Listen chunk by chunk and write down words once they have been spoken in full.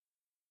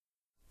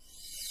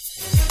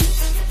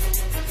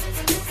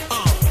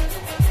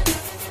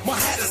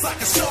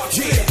a shark's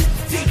fin.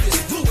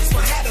 Deepest blue is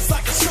my hat is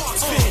like a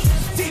shark's fin.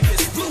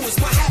 Deepest blue is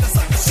my hat is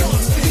like a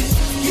shark's fin.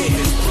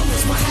 Deepest blue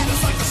is my hat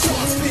is like a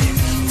shark's fin.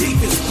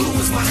 Deepest blue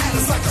is my hat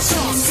is like a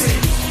shark's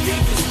fin.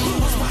 Deepest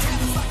blue is my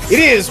hat is like a. It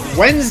is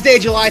Wednesday,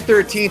 July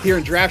 13th here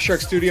in Draft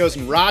Shark Studios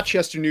in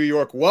Rochester, New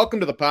York.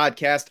 Welcome to the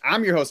podcast.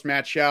 I'm your host,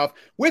 Matt Schauf.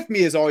 With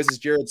me, as always, is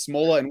Jared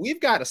Smola, and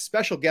we've got a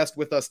special guest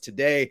with us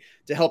today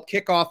to help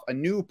kick off a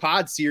new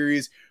pod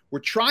series. We're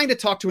trying to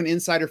talk to an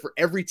insider for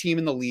every team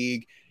in the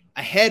league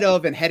ahead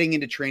of and heading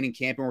into training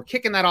camp, and we're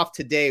kicking that off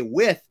today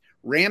with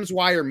Rams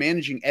Wire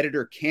managing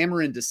editor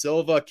Cameron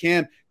DaSilva.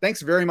 Cam,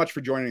 thanks very much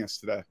for joining us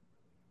today.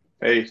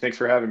 Hey, thanks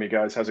for having me,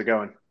 guys. How's it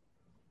going?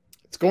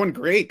 It's going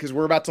great because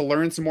we're about to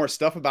learn some more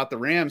stuff about the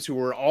Rams, who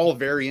we're all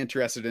very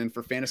interested in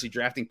for fantasy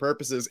drafting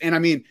purposes. And I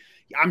mean,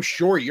 I'm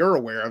sure you're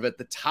aware of it.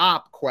 The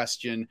top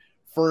question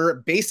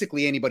for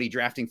basically anybody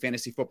drafting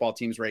fantasy football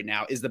teams right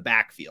now is the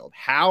backfield.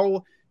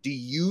 How do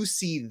you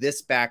see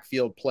this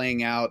backfield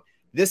playing out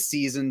this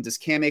season? Does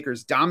Cam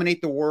Akers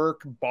dominate the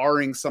work,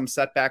 barring some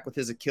setback with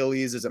his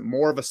Achilles? Is it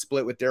more of a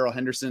split with Darrell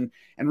Henderson?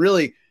 And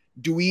really,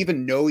 do we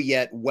even know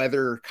yet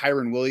whether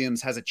Kyren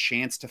Williams has a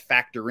chance to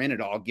factor in at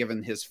all,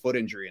 given his foot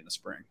injury in the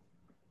spring?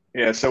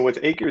 Yeah, so with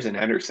Akers and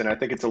Henderson, I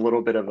think it's a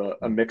little bit of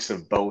a mix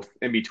of both,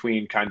 in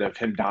between kind of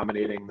him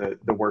dominating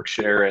the work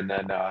share and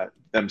then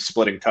them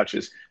splitting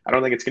touches. I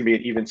don't think it's going to be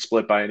an even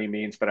split by any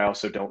means, but I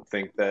also don't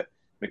think that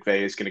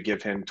McVay is going to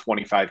give him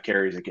 25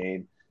 carries a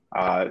game.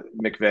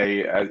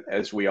 McVay,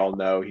 as we all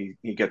know, he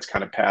gets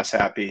kind of pass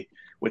happy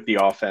with the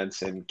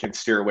offense and can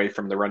steer away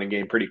from the running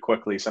game pretty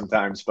quickly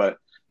sometimes. But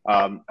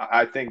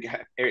I think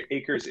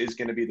Akers is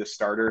going to be the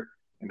starter,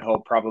 and he'll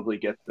probably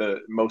get the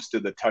most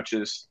of the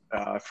touches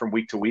from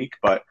week to week.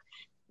 But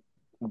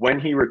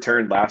when he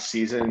returned last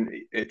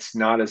season, it's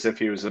not as if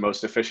he was the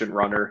most efficient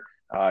runner.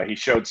 He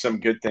showed some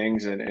good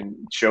things and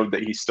showed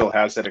that he still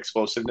has that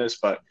explosiveness,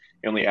 but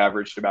he only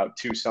averaged about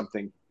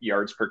 2-something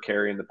yards per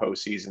carry in the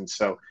postseason.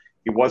 So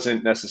he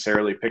wasn't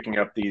necessarily picking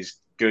up these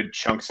good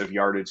chunks of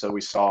yardage that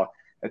we saw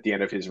at the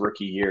end of his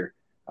rookie year.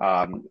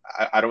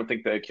 I don't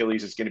think the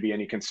Achilles is going to be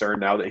any concern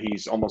now that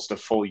he's almost a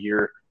full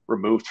year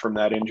removed from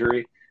that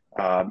injury.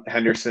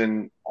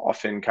 Henderson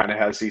often kind of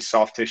has these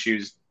soft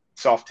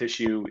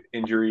tissue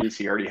injuries.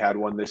 He already had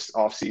one this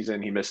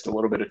offseason. He missed a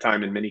little bit of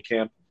time in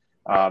minicamp.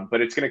 But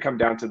it's going to come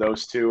down to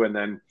those two. And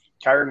then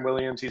Kyren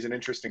Williams, he's an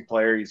interesting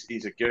player.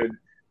 He's a good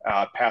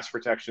pass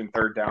protection,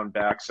 third down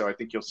back. So I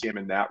think you'll see him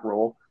in that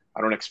role. I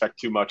don't expect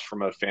too much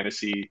from a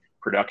fantasy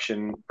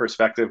production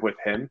perspective with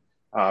him.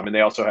 And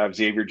they also have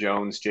Xavier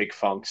Jones, Jake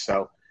Funk.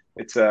 So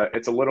it's a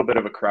little bit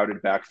of a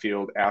crowded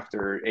backfield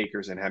after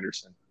Akers and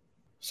Henderson.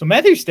 So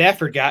Matthew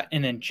Stafford got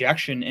an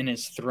injection in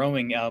his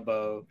throwing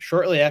elbow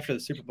shortly after the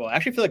Super Bowl. I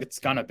actually feel like it's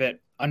gone a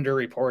bit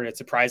underreported,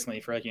 surprisingly,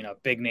 for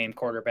big name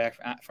quarterback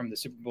from the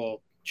Super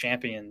Bowl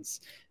champions.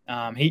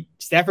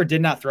 Stafford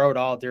did not throw at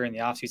all during the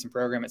offseason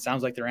program. It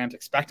sounds like the Rams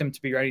expect him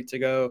to be ready to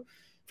go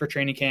for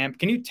training camp.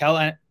 Can you tell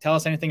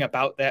us anything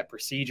about that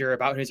procedure,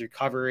 about his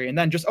recovery, and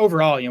then just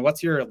overall,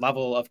 what's your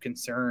level of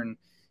concern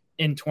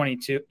in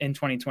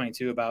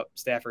 2022 about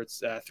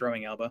Stafford's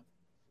throwing elbow?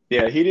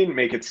 Yeah, he didn't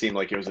make it seem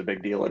like it was a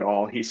big deal at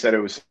all. He said it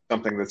was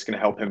something that's going to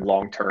help him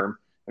long term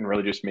and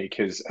really just make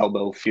his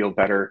elbow feel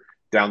better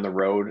down the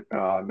road.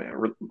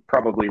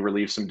 Probably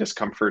relieve some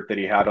discomfort that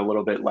he had a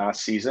little bit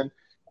last season.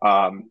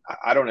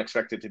 I don't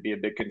expect it to be a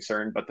big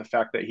concern, but the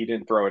fact that he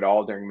didn't throw at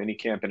all during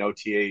minicamp and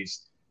OTAs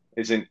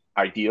isn't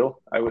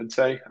ideal, I would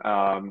say.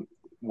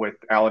 With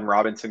Allen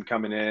Robinson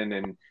coming in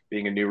and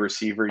being a new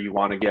receiver, you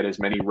want to get as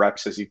many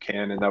reps as you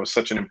can. And that was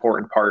such an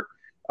important part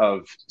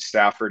of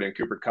Stafford and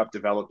Cooper Kupp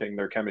developing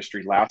their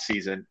chemistry last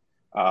season.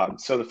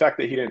 So the fact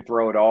that he didn't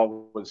throw at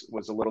all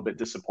was a little bit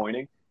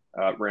disappointing.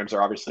 Rams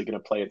are obviously going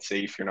to play it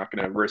safe. You're not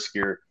going to risk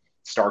your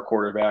star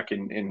quarterback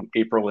in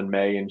April and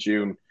May and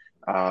June,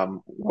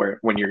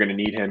 when you're going to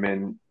need him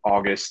in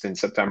August and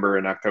September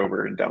and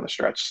October and down the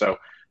stretch. So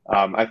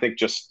I think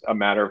just a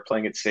matter of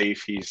playing it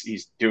safe.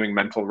 He's doing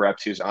mental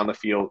reps. He's on the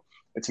field.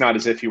 It's not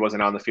as if he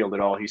wasn't on the field at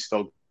all. He's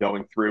still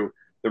going through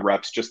the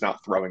reps, just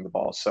not throwing the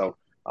ball. So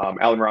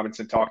Allen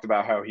Robinson talked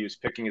about how he was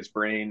picking his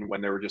brain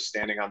when they were just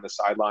standing on the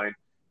sideline,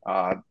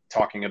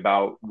 talking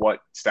about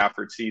what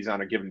Stafford sees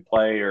on a given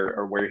play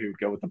or where he would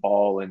go with the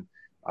ball, and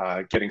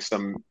getting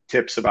some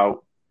tips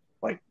about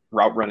like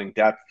route running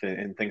depth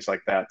and things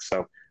like that.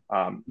 So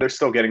they're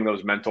still getting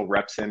those mental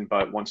reps in,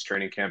 but once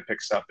training camp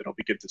picks up, it'll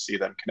be good to see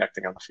them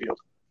connecting on the field.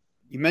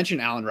 You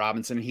mentioned Allen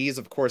Robinson. He's,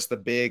 of course, the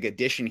big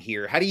addition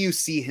here. How do you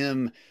see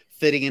him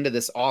fitting into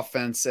this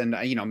offense? And,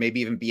 maybe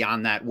even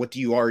beyond that, what do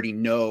you already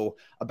know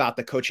about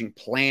the coaching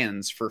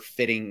plans for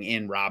fitting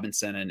in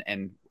Robinson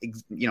and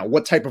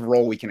what type of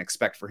role we can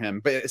expect for him,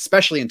 but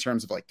especially in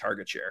terms of like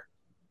target share?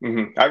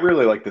 Mm-hmm. I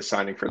really like the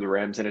signing for the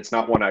Rams, and it's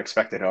not one I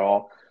expected at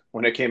all.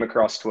 When it came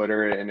across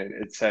Twitter and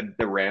it said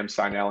the Rams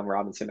signed Allen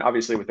Robinson,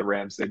 obviously with the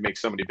Rams, they make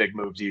so many big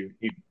moves. You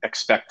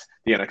expect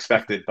the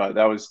unexpected, but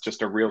that was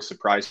just a real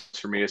surprise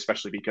for me,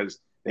 especially because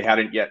they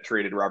hadn't yet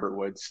traded Robert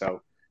Woods.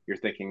 So you're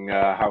thinking,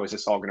 how is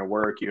this all going to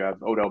work? You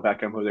have Odell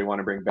Beckham, who they want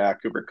to bring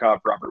back, Cooper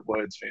Kupp, Robert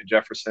Woods, Van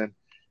Jefferson.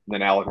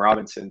 than Allen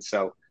Robinson.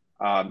 So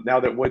now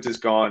that Woods is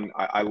gone,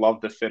 I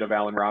love the fit of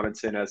Allen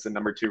Robinson as the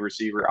number 2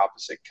 receiver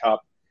opposite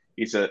Kupp.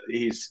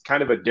 He's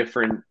kind of a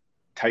different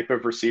type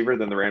of receiver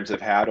than the Rams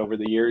have had over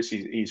the years.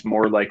 He's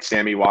more like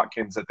Sammy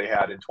Watkins that they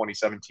had in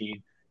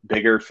 2017,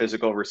 bigger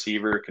physical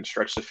receiver, can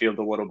stretch the field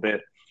a little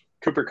bit.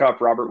 Cooper Kupp,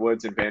 Robert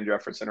Woods, and Van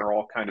Jefferson are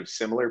all kind of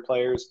similar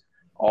players,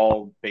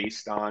 all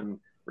based on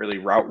really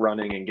route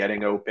running and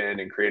getting open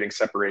and creating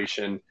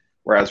separation,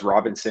 whereas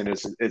Robinson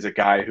is a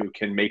guy who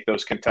can make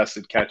those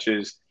contested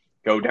catches,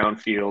 go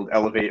downfield,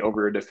 elevate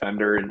over a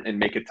defender, and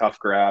make a tough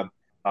grab.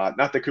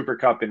 Not that Cooper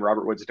Kupp and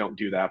Robert Woods don't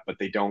do that, but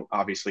they don't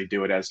obviously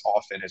do it as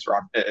often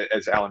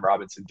as Allen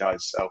Robinson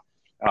does. So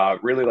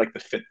really like the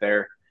fit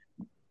there.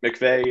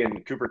 McVay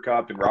and Cooper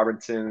Kupp and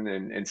Robinson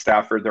and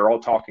Stafford, they're all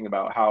talking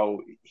about how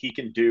he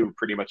can do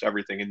pretty much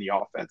everything in the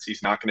offense.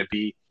 He's not going to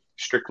be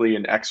strictly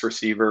an X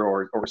receiver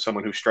or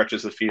someone who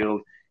stretches the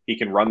field. He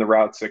can run the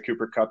routes that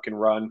Cooper Kupp can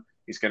run.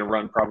 He's going to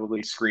run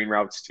probably screen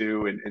routes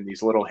too, and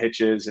these little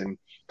hitches and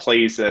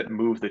plays that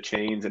move the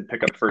chains and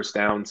pick up first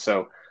down.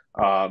 So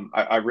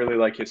I really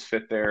like his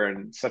fit there,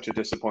 and such a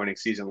disappointing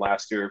season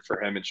last year for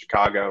him in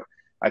Chicago.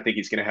 I think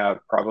he's going to have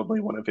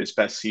probably one of his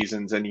best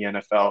seasons in the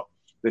NFL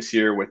this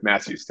year with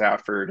Matthew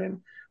Stafford. And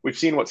we've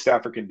seen what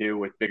Stafford can do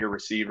with bigger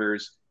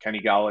receivers,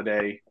 Kenny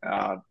Galladay,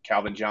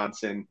 Calvin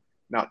Johnson.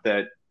 Not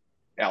that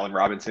Allen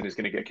Robinson is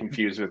going to get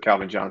confused with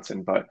Calvin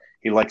Johnson, but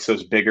he likes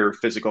those bigger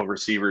physical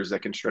receivers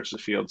that can stretch the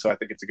field. So I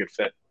think it's a good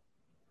fit.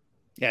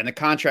 Yeah, and the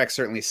contract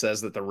certainly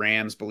says that the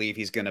Rams believe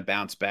he's going to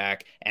bounce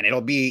back, and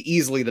it'll be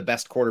easily the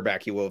best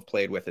quarterback he will have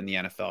played with in the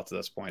NFL to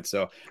this point.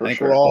 So I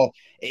think we're all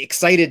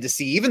excited to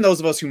see, even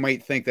those of us who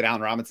might think that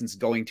Allen Robinson's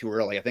going too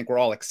early, I think we're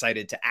all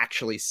excited to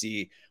actually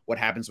see what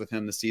happens with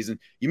him this season.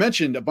 You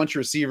mentioned a bunch of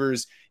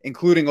receivers,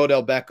 including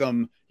Odell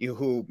Beckham,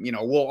 who,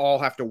 we'll all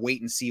have to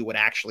wait and see what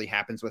actually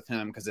happens with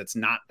him because it's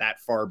not that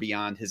far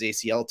beyond his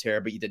ACL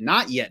tear. But you did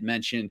not yet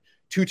mention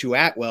Tutu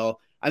Atwell.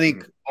 I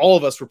think all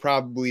of us were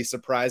probably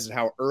surprised at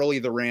how early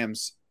the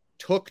Rams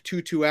took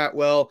Tutu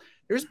Atwell.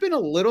 There's been a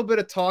little bit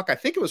of talk, I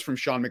think it was from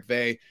Sean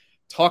McVay,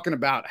 talking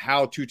about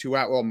how Tutu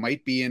Atwell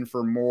might be in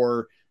for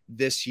more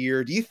this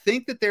year. Do you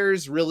think that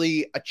there's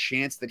really a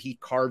chance that he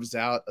carves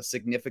out a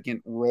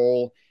significant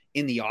role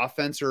in the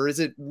offense, or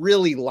is it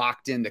really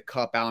locked into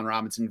Kupp, Allen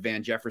Robinson,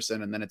 Van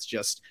Jefferson, and then it's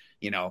just,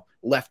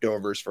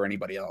 leftovers for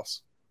anybody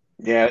else?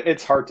 Yeah,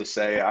 it's hard to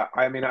say.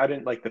 I mean, I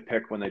didn't like the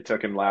pick when they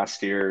took him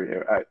last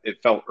year. It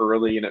felt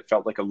early, and it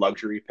felt like a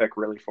luxury pick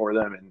really for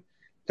them. And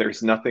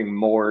there's nothing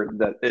more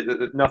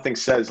nothing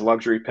says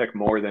luxury pick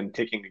more than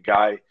taking a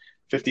guy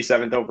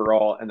 57th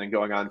overall and then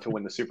going on to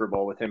win the Super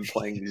Bowl with him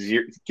playing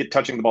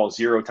touching the ball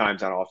 0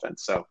 times on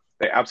offense. So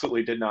they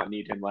absolutely did not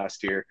need him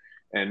last year.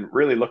 And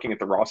really looking at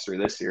the roster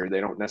this year, they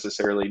don't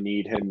necessarily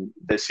need him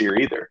this year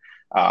either.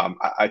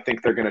 I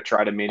think they're going to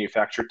try to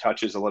manufacture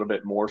touches a little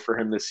bit more for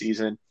him this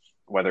season,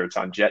 whether it's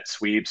on jet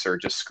sweeps or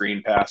just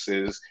screen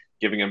passes,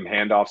 giving him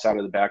handoffs out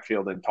of the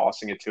backfield and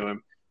tossing it to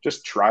him.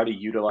 Just try to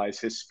utilize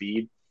his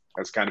speed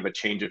as kind of a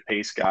change of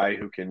pace guy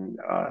who can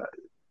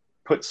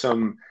put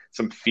some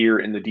fear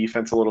in the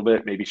defense a little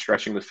bit, maybe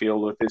stretching the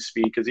field with his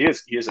speed, because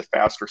he is a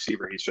fast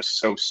receiver. He's just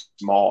so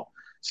small.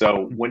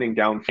 So winning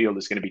downfield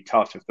is going to be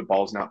tough if the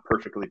ball's not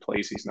perfectly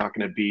placed. He's not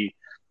going to be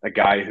a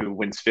guy who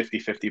wins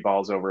 50-50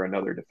 balls over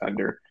another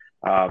defender.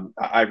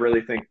 I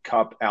really think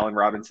Kupp, Allen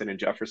Robinson, and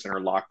Jefferson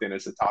are locked in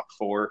as the top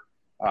 4.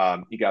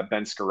 You got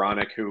Ben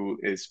Skoranek, who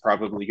is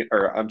probably,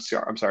 or I'm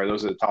sorry,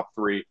 those are the top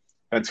 3.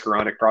 Ben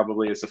Skoranek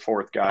probably is the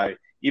 4th guy.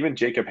 Even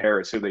Jacob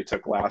Harris, who they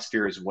took last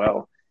year as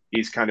well,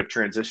 he's kind of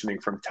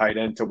transitioning from tight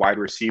end to wide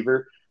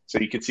receiver. So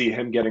you could see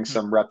him getting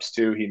some reps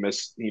too. He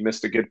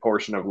missed a good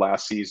portion of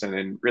last season,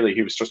 and really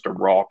he was just a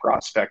raw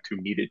prospect who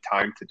needed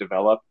time to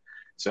develop.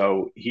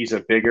 So he's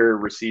a bigger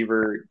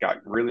receiver,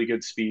 got really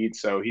good speed.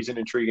 So he's an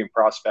intriguing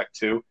prospect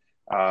too.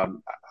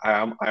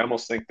 I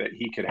almost think that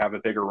he could have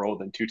a bigger role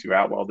than Tutu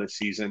Atwell this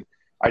season.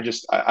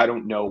 I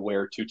don't know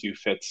where Tutu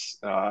fits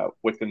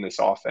within this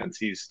offense.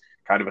 He's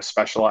kind of a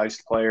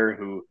specialized player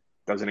who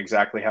doesn't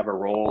exactly have a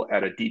role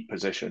at a deep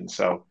position.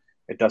 So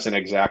it doesn't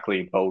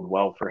exactly bode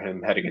well for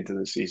him heading into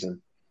the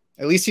season.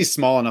 At least he's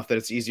small enough that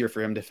it's easier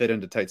for him to fit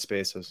into tight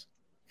spaces.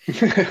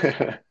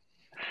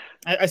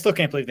 I still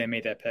can't believe they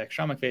made that pick.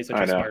 Sean McVay is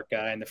such a smart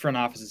guy, and the front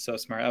office is so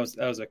smart.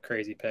 That was a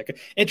crazy pick.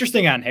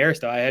 Interesting on Harris,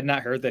 though. I had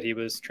not heard that he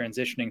was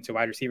transitioning to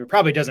wide receiver.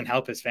 Probably doesn't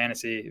help his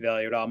fantasy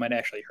value at all. Might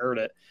actually hurt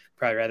it.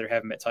 Probably rather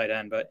have him at tight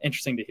end, but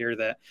interesting to hear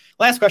that.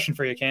 Last question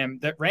for you, Cam.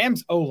 The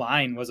Rams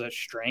O-line was a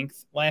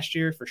strength last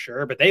year for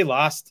sure, but they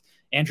lost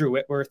Andrew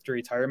Whitworth to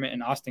retirement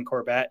and Austin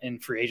Corbett in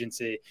free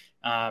agency.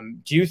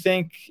 Do you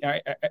think, are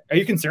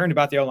you concerned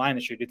about the O-line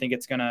this year? Do you think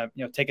it's going to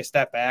take a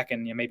step back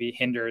and maybe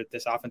hinder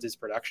this offense's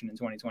production in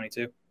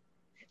 2022?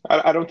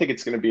 I don't think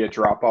it's going to be a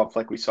drop off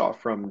like we saw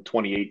from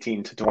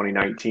 2018 to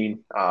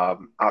 2019.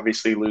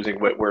 Obviously losing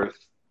Whitworth,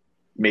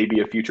 maybe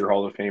a future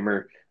Hall of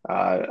Famer,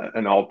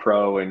 an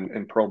all-pro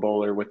and Pro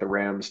Bowler with the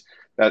Rams.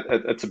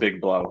 That's a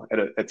big blow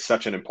at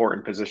such an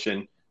important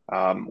position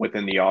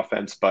within the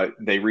offense. But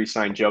they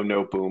re-signed Joe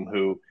Noteboom,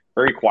 who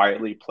very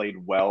quietly played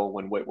well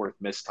when Whitworth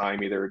missed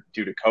time, either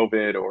due to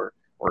COVID or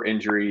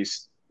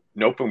injuries.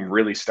 Noteboom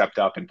really stepped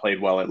up and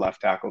played well at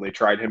left tackle. They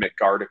tried him at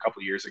guard a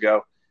couple years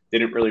ago.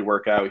 Didn't really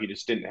work out. He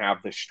just didn't have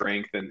the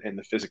strength and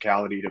the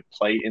physicality to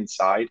play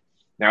inside.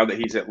 Now that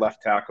he's at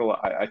left tackle,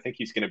 I think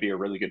he's going to be a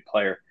really good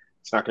player.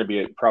 It's not going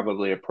to be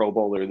probably a Pro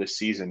Bowler this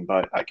season,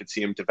 but I could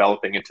see him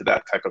developing into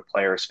that type of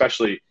player,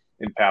 especially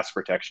in pass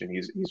protection.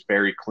 He's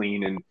very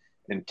clean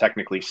and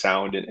technically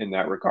sound in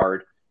that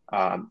regard.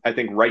 I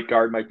think right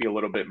guard might be a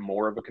little bit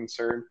more of a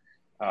concern.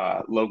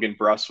 Logan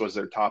Bruss was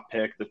their top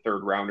pick, the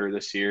third rounder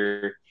this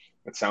year.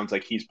 It sounds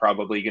like he's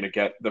probably going to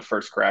get the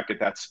first crack at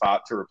that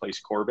spot to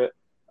replace Corbett.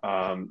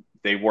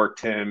 They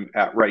worked him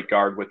at right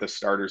guard with the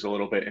starters a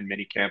little bit in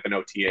minicamp and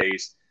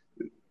OTAs.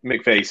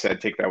 McVay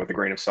said take that with a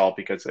grain of salt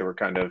because they were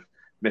kind of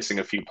missing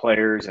a few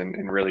players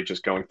and really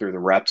just going through the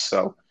reps.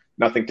 So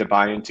nothing to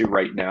buy into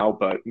right now,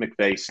 but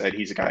McVay said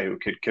he's a guy who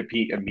could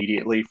compete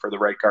immediately for the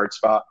right guard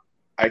spot.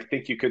 I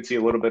think you could see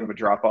a little bit of a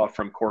drop off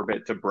from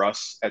Corbett to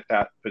Bruss at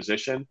that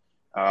position.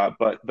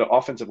 But the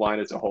offensive line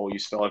as a whole, you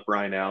still have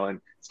Brian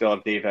Allen, still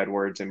have Dave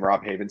Edwards and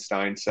Rob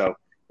Havenstein. So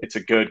it's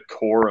a good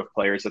core of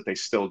players that they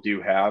still do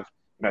have.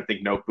 And I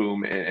think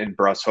Noteboom and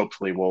Bruss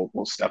hopefully will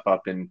step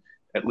up and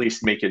at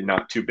least make it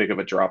not too big of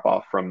a drop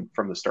off from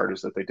the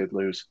starters that they did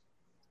lose.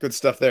 Good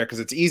stuff there,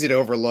 because it's easy to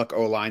overlook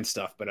O-line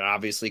stuff, but it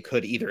obviously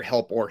could either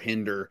help or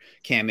hinder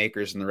Cam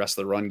Akers and the rest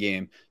of the run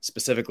game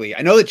specifically.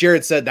 I know that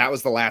Jared said that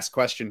was the last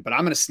question, but I'm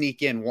going to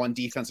sneak in one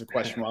defensive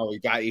question while we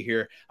got you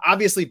here.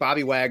 Obviously,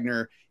 Bobby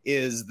Wagner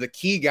is the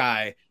key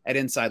guy at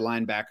inside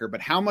linebacker,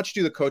 but how much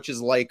do the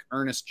coaches like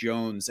Ernest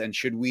Jones, and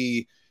should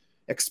we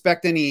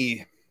expect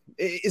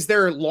is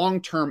there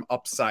long-term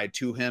upside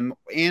to him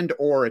and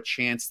or a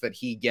chance that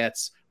he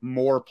gets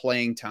more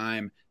playing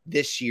time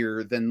this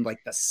year than like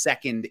the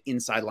second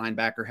inside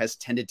linebacker has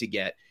tended to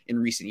get in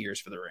recent years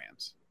for the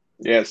Rams?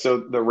 Yeah, so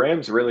the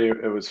Rams really,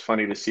 it was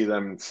funny to see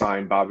them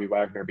sign Bobby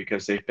Wagner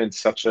because they've been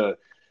such a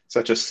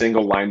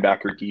single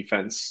linebacker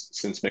defense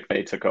since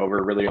McVay took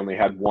over. Really only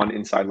had one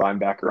inside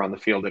linebacker on the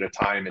field at a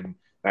time, and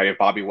now you have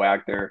Bobby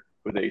Wagner,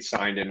 who they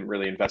signed and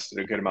really invested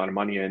a good amount of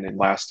money in. And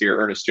last year,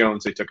 Ernest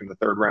Jones, they took in the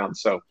third round.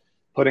 So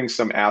putting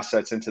some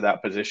assets into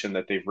that position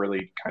that they've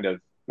really kind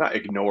of not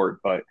ignored,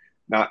 but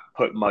not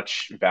put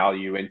much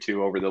value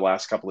into over the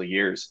last couple of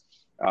years.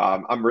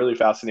 I'm really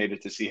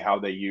fascinated to see how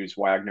they use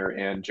Wagner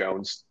and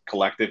Jones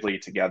collectively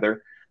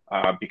together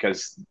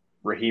because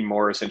Raheem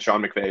Morris and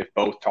Sean McVay have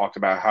both talked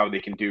about how they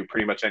can do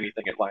pretty much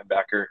anything at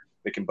linebacker.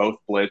 They can both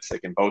blitz, they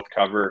can both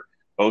cover,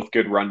 both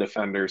good run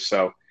defenders.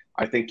 So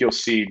I think you'll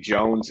see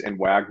Jones and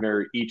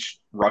Wagner each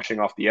rushing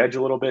off the edge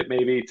a little bit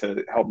maybe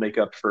to help make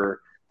up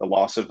for the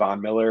loss of Von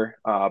Miller,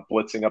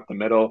 blitzing up the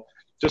middle.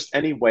 Just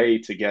any way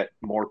to get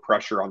more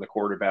pressure on the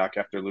quarterback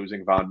after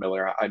losing Von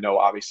Miller. I know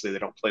obviously they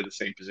don't play the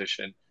same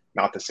position,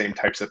 not the same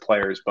types of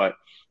players, but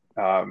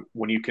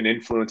when you can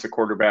influence a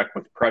quarterback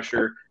with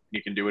pressure,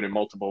 you can do it in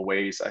multiple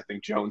ways. I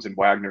think Jones and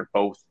Wagner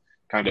both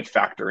kind of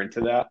factor into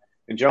that.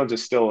 And Jones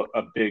is still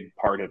a big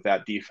part of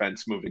that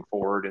defense moving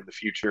forward in the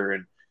future.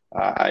 And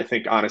I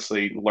think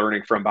honestly,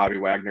 learning from Bobby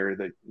Wagner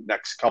the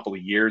next couple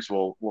of years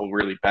will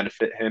really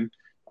benefit him.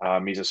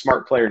 He's a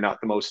smart player,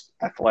 not the most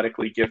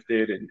athletically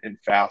gifted and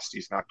fast.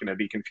 He's not going to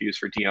be confused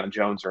for Deion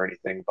Jones or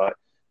anything, but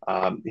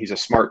he's a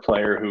smart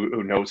player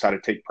who knows how to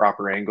take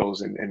proper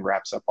angles and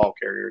wraps up ball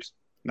carriers.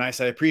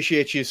 Nice. I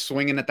appreciate you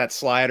swinging at that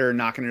slider,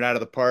 knocking it out of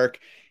the park.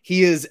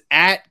 He is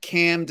at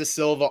Cam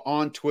DeSilva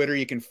on Twitter.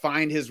 You can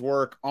find his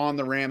work on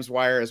the Rams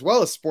Wire as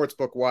well as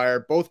Sportsbook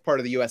Wire, both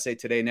part of the USA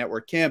Today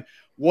network. Cam,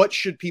 what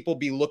should people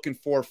be looking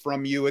for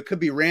from you? It could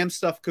be Ram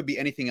stuff, could be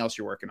anything else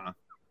you're working on.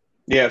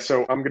 Yeah,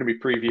 so I'm going to be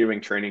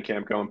previewing training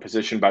camp, going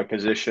position by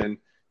position,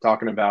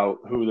 talking about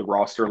who the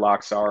roster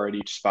locks are at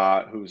each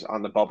spot, who's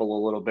on the bubble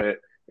a little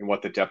bit, and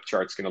what the depth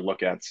chart's going to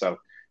look at. So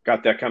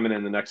got that coming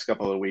in the next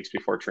couple of weeks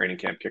before training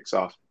camp kicks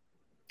off.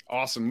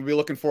 Awesome. We'll be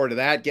looking forward to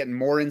that, getting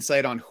more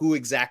insight on who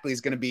exactly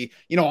is going to be,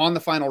 on the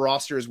final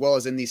roster as well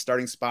as in these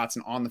starting spots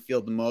and on the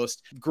field the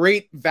most.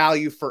 Great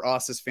value for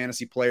us as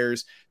fantasy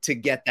players to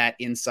get that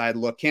inside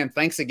look. Cam,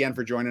 thanks again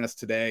for joining us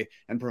today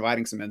and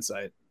providing some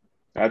insight.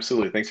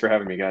 Absolutely. Thanks for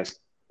having me, guys.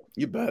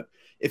 You bet.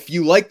 If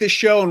you like this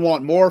show and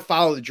want more,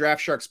 follow the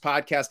Draft Sharks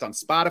podcast on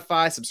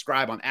Spotify,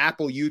 subscribe on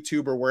Apple,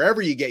 YouTube, or wherever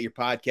you get your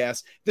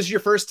podcasts. If this is your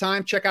first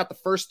time, check out the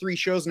first 3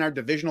 shows in our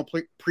divisional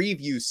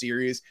preview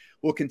series.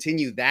 We'll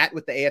continue that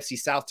with the AFC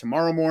South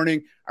tomorrow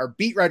morning. Our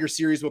Beat Writer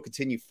series will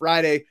continue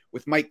Friday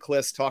with Mike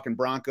Kliss talking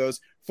Broncos.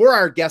 For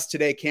our guest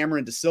today,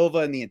 Cameron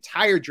DeSilva and the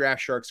entire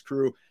Draft Sharks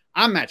crew,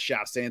 I'm Matt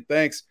Schauf saying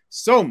thanks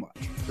so much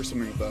for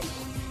swimming with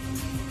us.